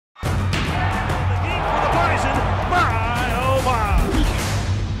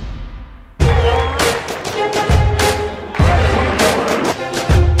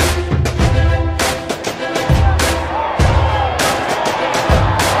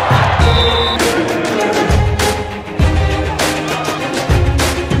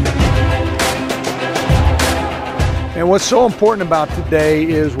And what's so important about today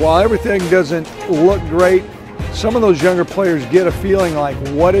is while everything doesn't look great, some of those younger players get a feeling like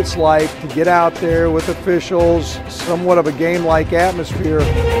what it's like to get out there with officials, somewhat of a game-like atmosphere.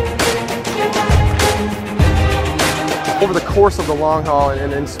 Over the course of the long haul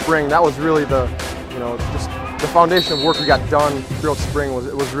and in spring, that was really the, just the foundation of work we got done throughout spring.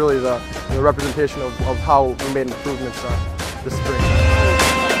 Was really the representation of how we made improvements this spring.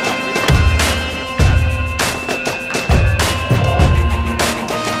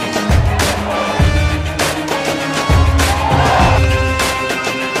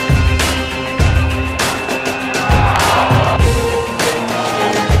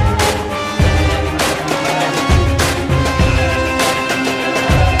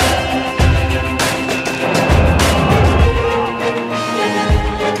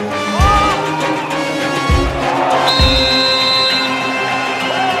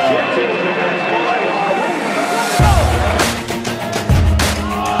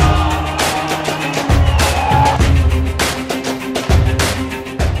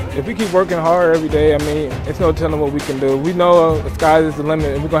 If we keep working hard every day, I mean, it's no telling what we can do. We know the sky is the limit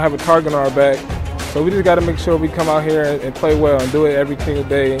and we're going to have a target on our back. So we just got to make sure we come out here and play well and do it every single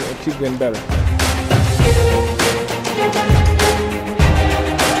day and keep getting better.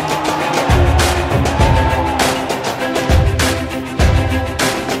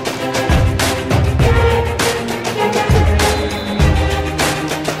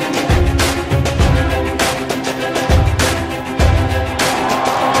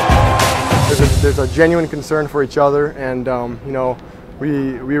 There's a genuine concern for each other, and we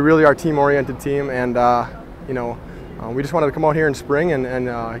really are a team-oriented team, and we just wanted to come out here in spring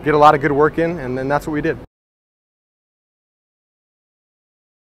and get a lot of good work in, and that's what we did.